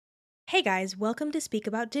Hey guys, welcome to Speak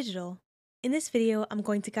About Digital. In this video, I'm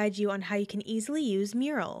going to guide you on how you can easily use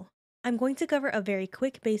Mural. I'm going to cover a very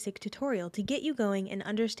quick basic tutorial to get you going and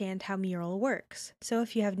understand how Mural works. So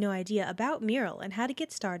if you have no idea about Mural and how to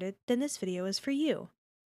get started, then this video is for you.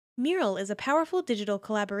 Mural is a powerful digital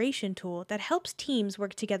collaboration tool that helps teams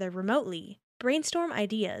work together remotely, brainstorm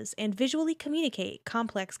ideas, and visually communicate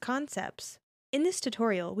complex concepts. In this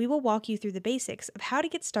tutorial, we will walk you through the basics of how to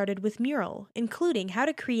get started with Mural, including how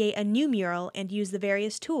to create a new mural and use the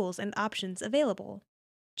various tools and options available.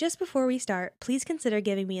 Just before we start, please consider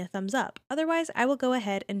giving me a thumbs up, otherwise I will go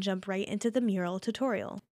ahead and jump right into the Mural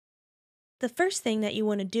tutorial. The first thing that you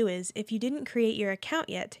want to do is, if you didn't create your account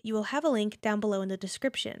yet, you will have a link down below in the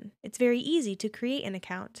description. It's very easy to create an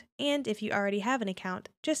account, and if you already have an account,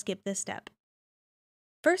 just skip this step.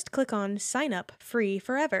 First, click on Sign Up Free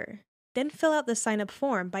Forever. Then fill out the sign-up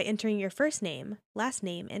form by entering your first name, last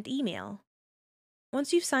name, and email.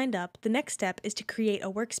 Once you've signed up, the next step is to create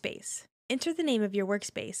a workspace. Enter the name of your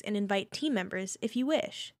workspace and invite team members if you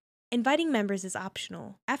wish. Inviting members is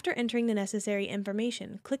optional. After entering the necessary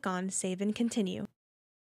information, click on Save and Continue.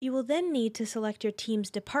 You will then need to select your team's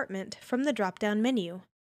department from the drop-down menu.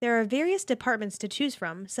 There are various departments to choose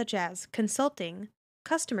from, such as Consulting,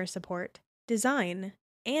 Customer Support, Design,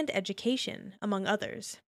 and Education, among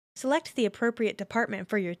others. Select the appropriate department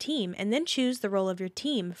for your team and then choose the role of your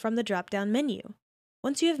team from the drop-down menu.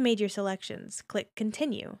 Once you have made your selections, click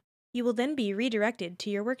Continue. You will then be redirected to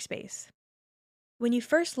your workspace. When you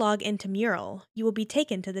first log into Mural, you will be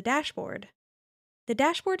taken to the dashboard. The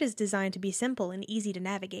dashboard is designed to be simple and easy to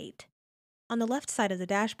navigate. On the left side of the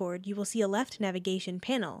dashboard, you will see a left navigation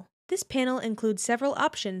panel. This panel includes several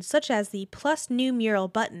options such as the Plus New Mural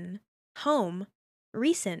button, Home,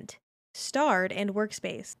 Recent, Starred, and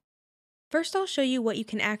Workspace. First, I'll show you what you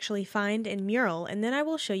can actually find in Mural, and then I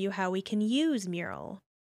will show you how we can use Mural.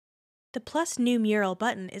 The Plus New Mural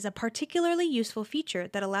button is a particularly useful feature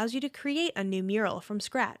that allows you to create a new mural from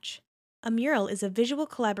scratch. A mural is a visual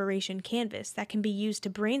collaboration canvas that can be used to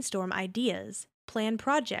brainstorm ideas, plan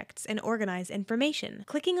projects, and organize information.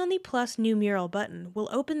 Clicking on the Plus New Mural button will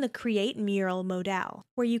open the Create Mural modal,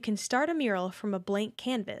 where you can start a mural from a blank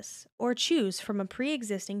canvas, or choose from a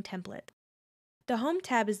pre-existing template. The Home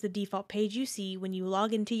tab is the default page you see when you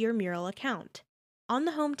log into your Mural account. On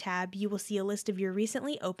the Home tab, you will see a list of your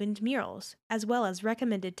recently opened murals, as well as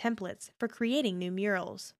recommended templates for creating new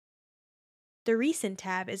murals. The Recent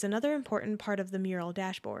tab is another important part of the Mural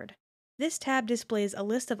dashboard. This tab displays a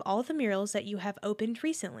list of all the murals that you have opened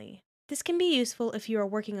recently. This can be useful if you are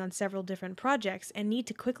working on several different projects and need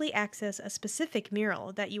to quickly access a specific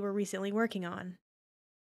mural that you were recently working on.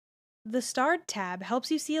 The Starred tab helps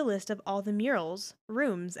you see a list of all the murals,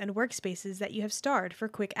 rooms, and workspaces that you have starred for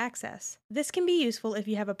quick access. This can be useful if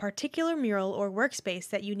you have a particular mural or workspace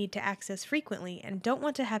that you need to access frequently and don't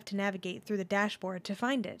want to have to navigate through the dashboard to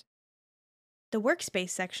find it. The Workspace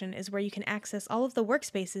section is where you can access all of the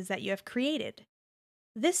workspaces that you have created.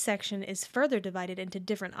 This section is further divided into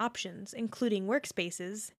different options, including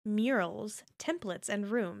workspaces, murals, templates, and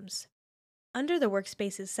rooms. Under the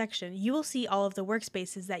Workspaces section, you will see all of the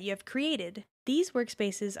workspaces that you have created. These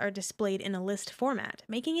workspaces are displayed in a list format,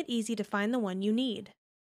 making it easy to find the one you need.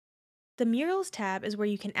 The Murals tab is where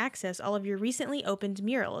you can access all of your recently opened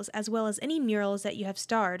murals, as well as any murals that you have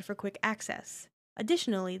starred for quick access.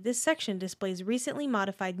 Additionally, this section displays recently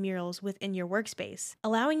modified murals within your workspace,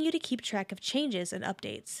 allowing you to keep track of changes and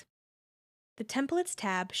updates. The Templates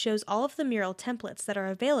tab shows all of the mural templates that are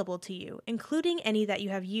available to you, including any that you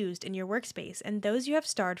have used in your workspace and those you have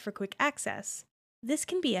starred for quick access. This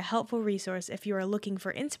can be a helpful resource if you are looking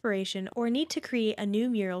for inspiration or need to create a new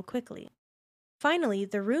mural quickly. Finally,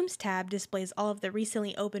 the Rooms tab displays all of the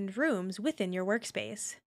recently opened rooms within your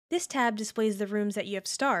workspace. This tab displays the rooms that you have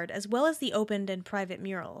starred, as well as the opened and private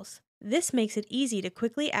murals. This makes it easy to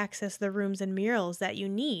quickly access the rooms and murals that you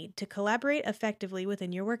need to collaborate effectively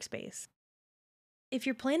within your workspace. If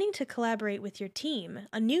you're planning to collaborate with your team,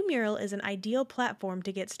 a new mural is an ideal platform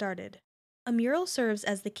to get started. A mural serves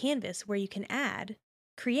as the canvas where you can add,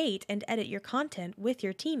 create, and edit your content with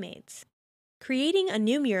your teammates. Creating a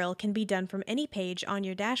new mural can be done from any page on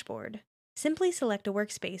your dashboard. Simply select a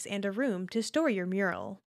workspace and a room to store your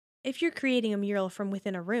mural. If you're creating a mural from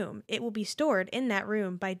within a room, it will be stored in that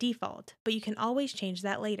room by default, but you can always change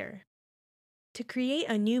that later. To create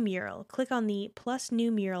a new mural, click on the Plus New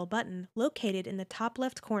Mural button located in the top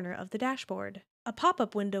left corner of the dashboard. A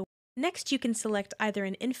pop-up window. Next, you can select either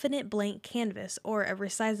an infinite blank canvas or a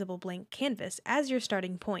resizable blank canvas as your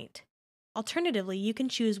starting point. Alternatively, you can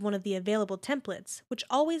choose one of the available templates, which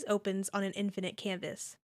always opens on an infinite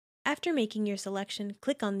canvas. After making your selection,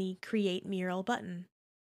 click on the Create Mural button.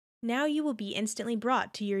 Now you will be instantly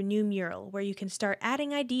brought to your new mural where you can start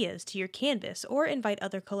adding ideas to your canvas or invite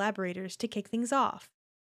other collaborators to kick things off.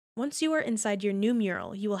 Once you are inside your new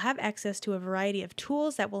mural, you will have access to a variety of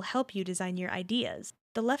tools that will help you design your ideas.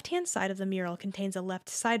 The left-hand side of the mural contains a left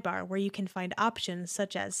sidebar where you can find options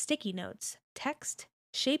such as sticky notes, text,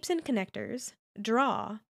 shapes and connectors,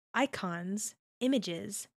 draw, icons,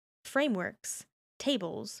 images, frameworks,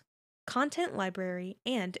 tables, content library,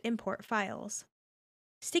 and import files.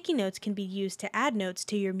 Sticky notes can be used to add notes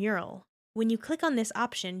to your mural. When you click on this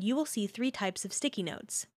option, you will see 3 types of sticky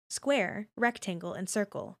notes: square, rectangle, and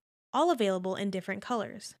circle, all available in different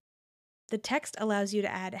colors. The text allows you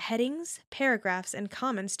to add headings, paragraphs, and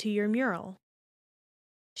comments to your mural.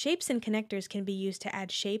 Shapes and connectors can be used to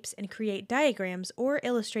add shapes and create diagrams or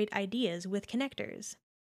illustrate ideas with connectors.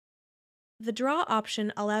 The draw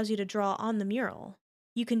option allows you to draw on the mural.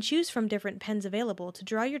 You can choose from different pens available to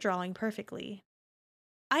draw your drawing perfectly.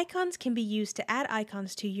 Icons can be used to add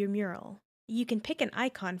icons to your mural. You can pick an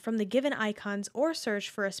icon from the given icons or search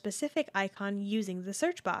for a specific icon using the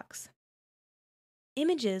search box.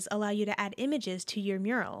 Images allow you to add images to your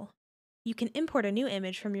mural. You can import a new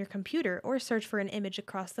image from your computer or search for an image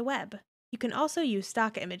across the web. You can also use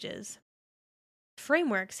stock images.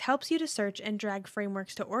 Frameworks helps you to search and drag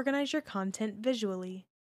frameworks to organize your content visually.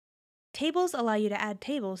 Tables allow you to add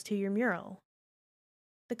tables to your mural.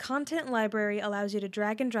 The content library allows you to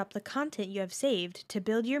drag and drop the content you have saved to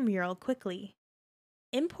build your mural quickly.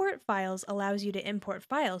 Import files allows you to import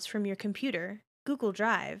files from your computer, Google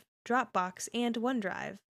Drive, Dropbox, and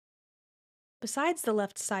OneDrive. Besides the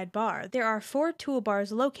left sidebar, there are 4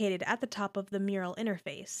 toolbars located at the top of the mural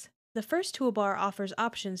interface. The first toolbar offers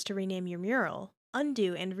options to rename your mural,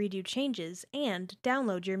 undo and redo changes, and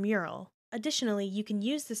download your mural. Additionally, you can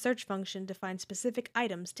use the search function to find specific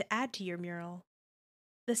items to add to your mural.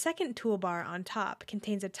 The second toolbar on top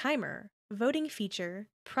contains a timer, voting feature,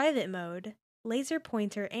 private mode, laser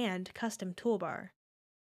pointer, and custom toolbar.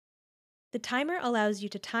 The timer allows you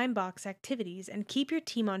to time box activities and keep your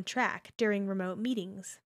team on track during remote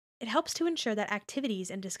meetings. It helps to ensure that activities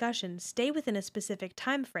and discussions stay within a specific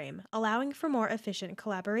time frame, allowing for more efficient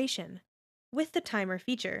collaboration. With the timer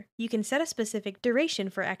feature, you can set a specific duration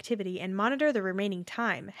for activity and monitor the remaining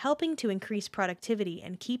time, helping to increase productivity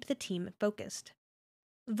and keep the team focused.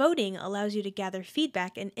 Voting allows you to gather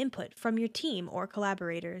feedback and input from your team or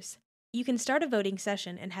collaborators. You can start a voting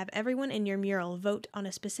session and have everyone in your mural vote on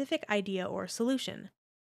a specific idea or solution.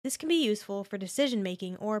 This can be useful for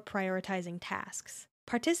decision-making or prioritizing tasks.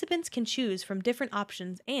 Participants can choose from different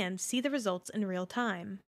options and see the results in real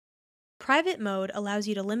time. Private mode allows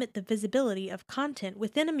you to limit the visibility of content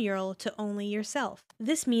within a mural to only yourself.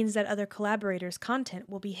 This means that other collaborators' content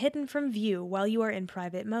will be hidden from view while you are in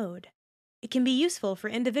private mode. It can be useful for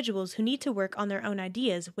individuals who need to work on their own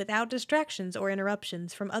ideas without distractions or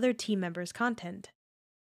interruptions from other team members' content.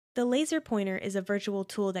 The laser pointer is a virtual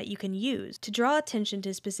tool that you can use to draw attention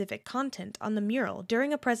to specific content on the mural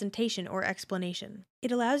during a presentation or explanation.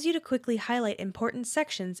 It allows you to quickly highlight important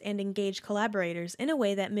sections and engage collaborators in a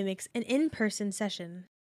way that mimics an in-person session.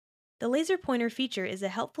 The laser pointer feature is a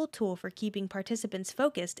helpful tool for keeping participants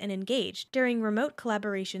focused and engaged during remote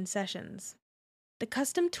collaboration sessions. The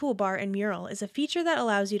custom toolbar in Mural is a feature that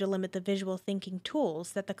allows you to limit the visual thinking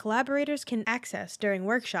tools that the collaborators can access during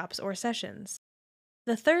workshops or sessions.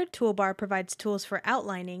 The third toolbar provides tools for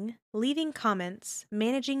outlining, leaving comments,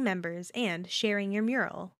 managing members, and sharing your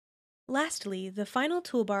mural. Lastly, the final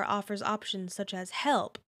toolbar offers options such as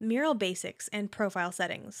Help, Mural Basics, and Profile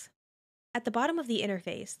Settings. At the bottom of the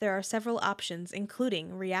interface, there are several options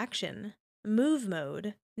including Reaction, Move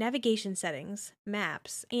Mode, Navigation Settings,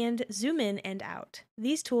 Maps, and Zoom In and Out.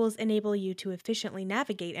 These tools enable you to efficiently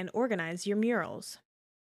navigate and organize your murals.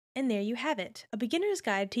 And there you have it, a beginner's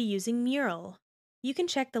guide to using Mural. You can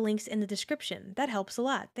check the links in the description. That helps a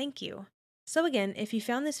lot, thank you. So again, if you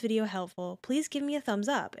found this video helpful, please give me a thumbs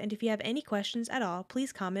up, and if you have any questions at all,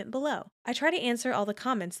 please comment below. I try to answer all the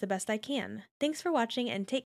comments the best I can. Thanks for watching and take care.